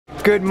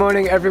Good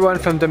morning everyone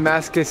from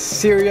Damascus,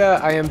 Syria.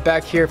 I am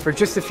back here for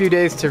just a few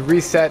days to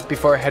reset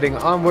before heading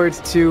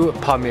onwards to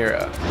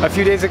Palmyra. A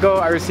few days ago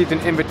I received an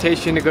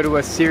invitation to go to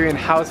a Syrian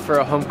house for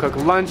a home-cooked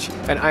lunch,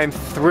 and I am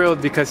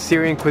thrilled because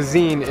Syrian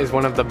cuisine is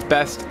one of the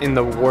best in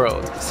the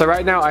world. So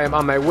right now I am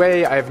on my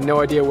way. I have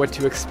no idea what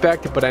to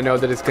expect, but I know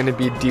that it's going to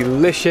be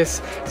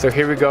delicious. So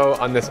here we go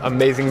on this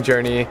amazing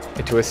journey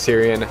into a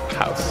Syrian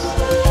house.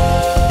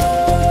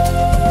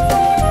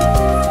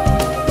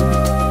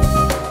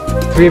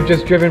 We have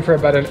just driven for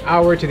about an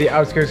hour to the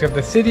outskirts of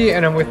the city,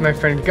 and I'm with my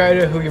friend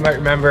Gaida, who you might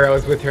remember I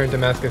was with her in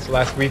Damascus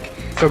last week.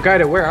 So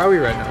Gaida, where are we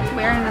right now?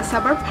 We're in a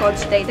suburb called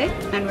Jdeida,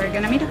 and we're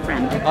gonna meet a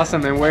friend.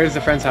 Awesome, and where is the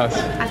friend's house?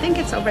 I think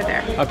it's over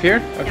there. Up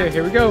here? Okay, yeah.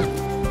 Here we go.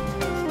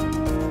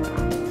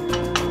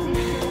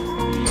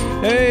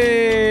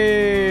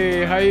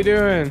 Hey, how you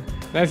doing?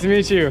 Nice to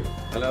meet you.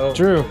 Hello.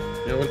 Drew.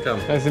 You're welcome.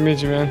 Nice to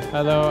meet you, man.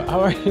 Hello,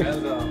 how are you?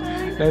 Hello.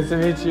 Nice to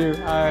meet you.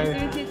 Hi. Nice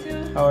to meet you too.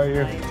 How are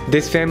you?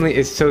 This family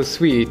is so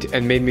sweet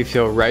and made me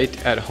feel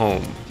right at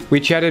home. We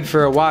chatted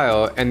for a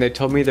while and they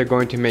told me they're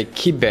going to make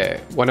kibbeh,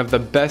 one of the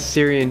best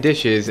Syrian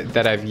dishes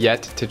that I've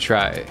yet to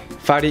try.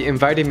 Fadi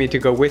invited me to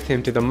go with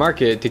him to the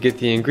market to get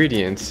the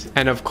ingredients,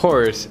 and of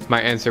course, my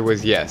answer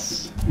was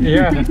yes.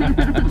 Yeah,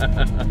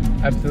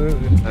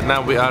 absolutely.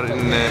 Now we are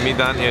in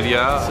Midan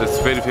area. It's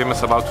very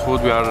famous about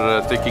food. We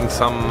are taking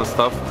some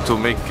stuff to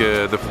make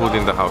the food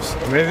in the house.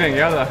 Amazing,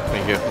 yalla.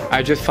 Thank you.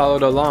 I just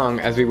followed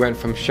along as we went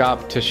from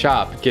shop to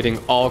shop, getting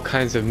all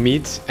kinds of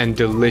meats and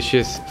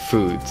delicious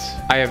foods.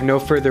 I have no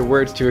further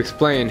words to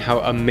explain how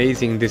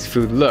amazing this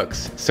food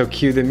looks, so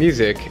cue the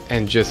music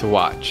and just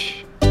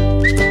watch.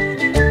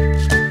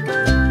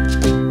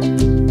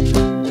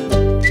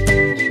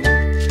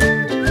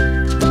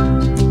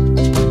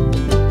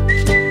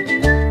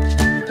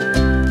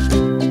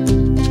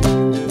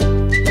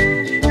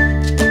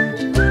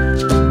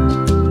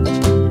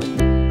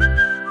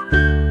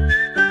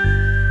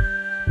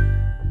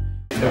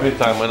 Every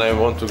time when I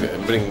want to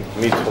bring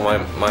meat for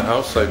my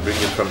house, I bring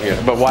it from here.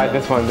 But why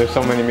this one? There's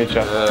so many meat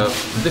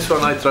shops. This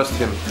one I trust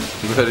him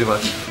very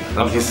much.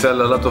 And he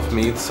sells a lot of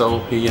meat, so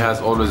he has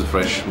always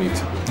fresh meat.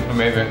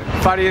 Amazing.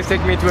 Fadi is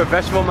taking me to a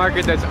vegetable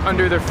market that's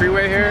under the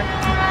freeway here,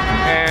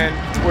 and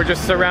we're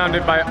just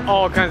surrounded by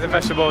all kinds of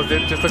vegetables.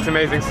 It just looks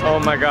amazing. Oh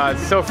my god,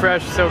 so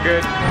fresh, so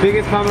good.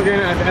 Biggest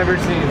pomegranate I've ever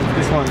seen,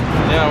 this one.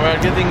 Yeah, we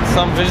are getting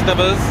some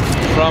vegetables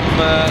from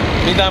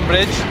Midan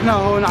Bridge. احنا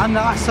هون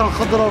عندنا احسن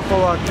خضره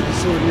وفواكه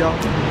بسوريا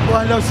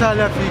واهلا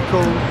وسهلا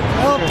فيكم.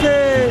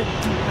 Okay.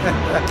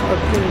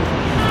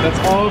 That's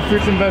all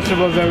fruits and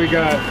vegetables that we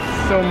got.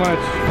 So much.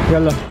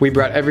 Yalla. We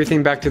brought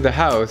everything back to the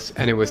house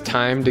and it was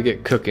time to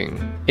get cooking.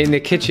 In the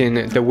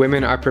kitchen, the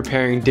women are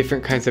preparing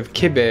different kinds of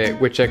kibbeh,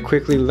 which I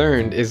quickly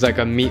learned is like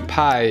a meat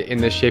pie in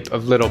the shape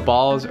of little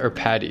balls or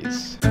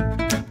patties.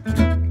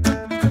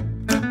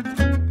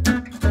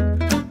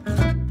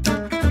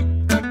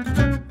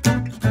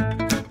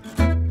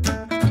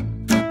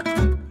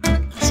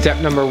 Step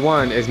number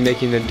 1 is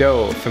making the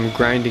dough from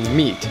grinding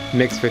meat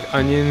mixed with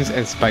onions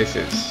and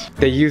spices.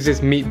 They use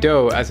this meat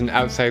dough as an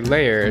outside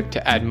layer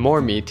to add more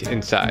meat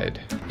inside.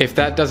 If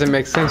that doesn't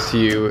make sense to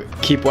you,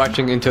 keep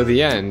watching until the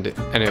end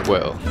and it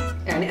will.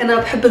 يعني أنا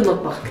بحب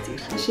المطبخ كتير.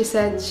 She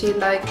said she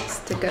likes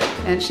to cook,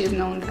 and she's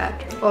known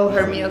that all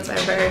her meals are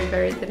very,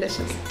 very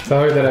delicious.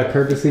 Sorry that I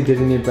purposely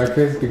didn't eat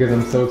breakfast because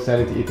I'm so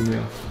excited to eat the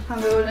meal. عم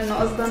بيقول إنه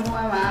قصداً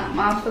هو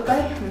مع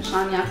الفطر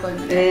مشان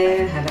ياكل من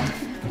إيه هلا.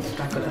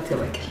 باكل أطيب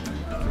أكل.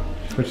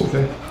 What'd she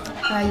say?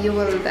 You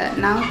will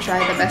now try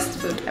the best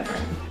food ever.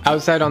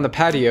 Outside on the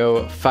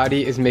patio,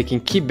 Fadi is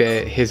making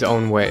kibbeh his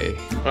own way.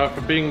 We are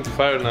preparing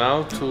fire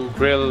now to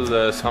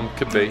grill some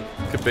kibbeh.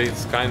 Kibbeh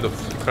is kind of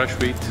fresh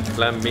wheat,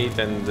 lamb meat,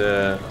 and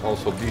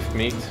also beef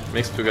meat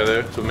mixed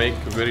together to make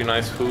very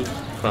nice food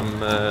from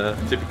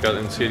typical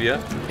in Syria.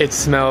 It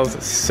smells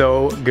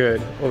so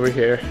good over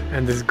here,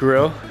 and this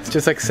grill, it's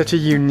just like such a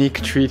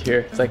unique treat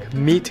here. It's like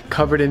meat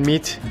covered in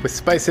meat with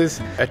spices,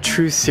 a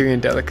true Syrian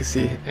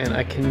delicacy, and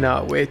I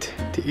cannot wait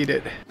to eat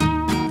it.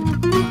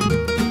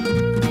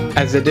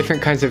 As the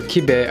different kinds of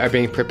kibbeh are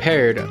being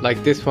prepared,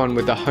 like this one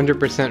with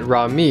 100%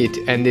 raw meat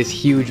and this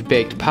huge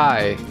baked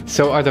pie,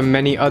 so are the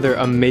many other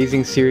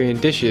amazing Syrian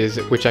dishes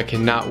which I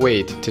cannot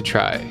wait to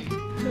try.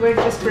 We're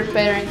just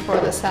preparing for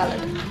the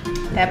salad.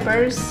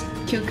 Peppers,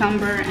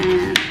 cucumber,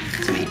 and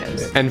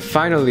tomatoes. And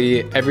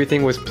finally,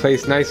 everything was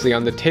placed nicely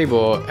on the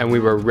table and we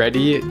were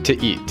ready to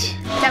eat.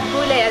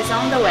 Tabbouleh is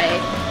on the way.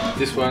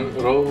 This one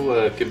raw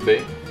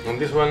kibbeh, and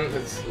this one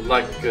it's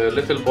like a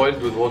little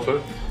boiled with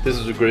water. This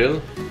is a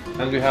grill,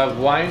 and we have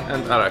wine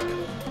and arak.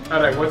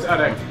 Arak, what's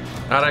arak?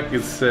 Arak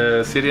is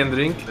a Syrian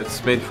drink.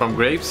 It's made from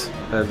grapes.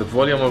 The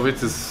volume of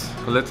it is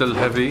a little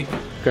heavy.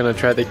 Gonna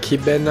try the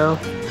kibbeh now.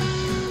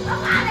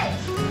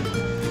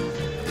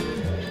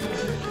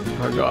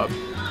 Oh god,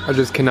 I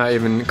just cannot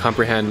even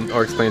comprehend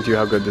or explain to you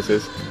how good this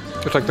is.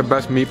 It's like the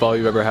best meatball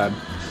you've ever had.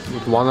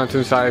 With walnuts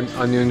inside,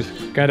 onions.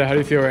 Gaida, how do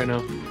you feel right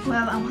now?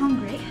 Well, I'm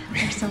hungry,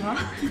 first of all.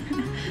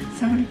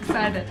 So I'm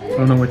excited. I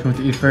don't know which one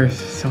to eat first.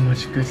 So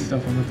much good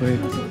stuff on the plate.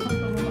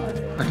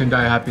 I can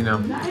die happy now.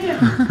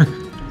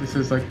 This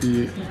This is like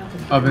the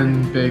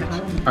oven baked,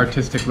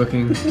 artistic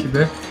looking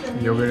kibbeh.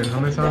 Yogurt and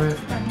hummus on it.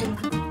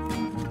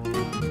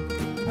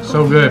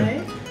 So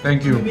good.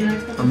 Thank you.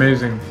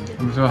 Amazing.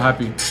 I'm so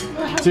happy.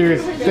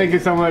 Cheers. Thank you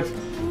so much.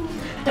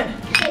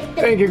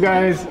 Thank you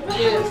guys.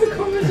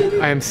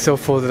 I am so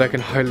full that I can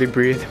hardly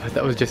breathe, but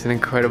that was just an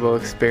incredible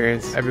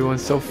experience.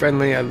 Everyone's so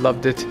friendly. I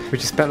loved it. We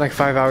just spent like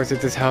 5 hours at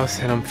this house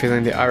and I'm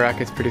feeling the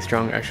Iraq is pretty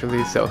strong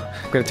actually. So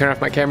I'm gonna turn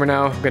off my camera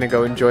now. I'm gonna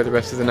go enjoy the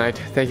rest of the night.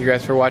 Thank you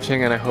guys for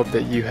watching, and I hope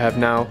that you have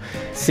now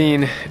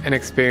seen and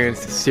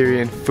experienced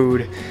Syrian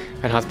food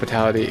and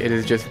hospitality. It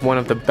is just one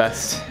of the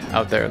best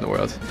out there in the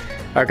world.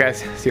 Alright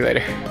guys, see you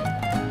later.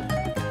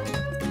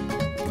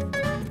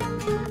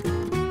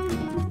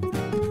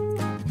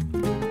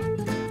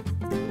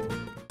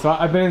 So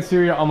I've been in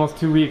Syria almost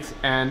 2 weeks,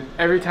 and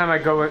every time I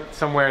go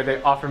somewhere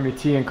they offer me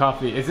tea and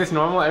coffee. Is this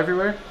normal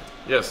everywhere?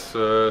 Yes,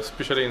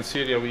 especially in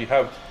Syria, we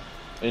have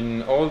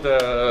in all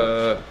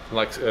the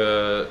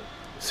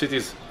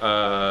cities,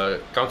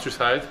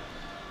 countryside,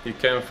 you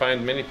can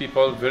find many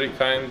people very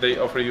kind. They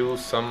offer you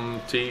some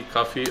tea,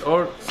 coffee,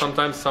 or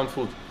sometimes some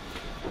food.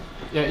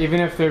 Yeah,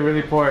 even if they're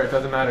really poor, it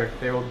doesn't matter.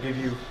 They will give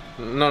you.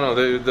 No,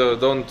 they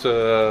don't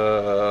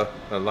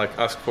like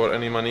ask for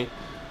any money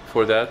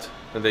for that.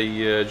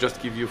 They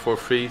just give you for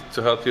free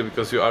to help you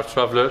because you are a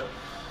traveler,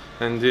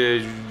 and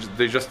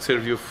they just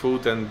serve you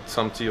food and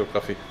some tea or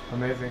coffee.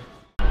 Amazing.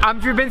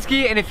 I'm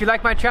Binsky, and if you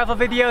like my travel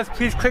videos,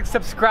 please click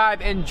subscribe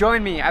and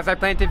join me as I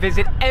plan to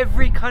visit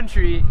every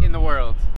country in the world.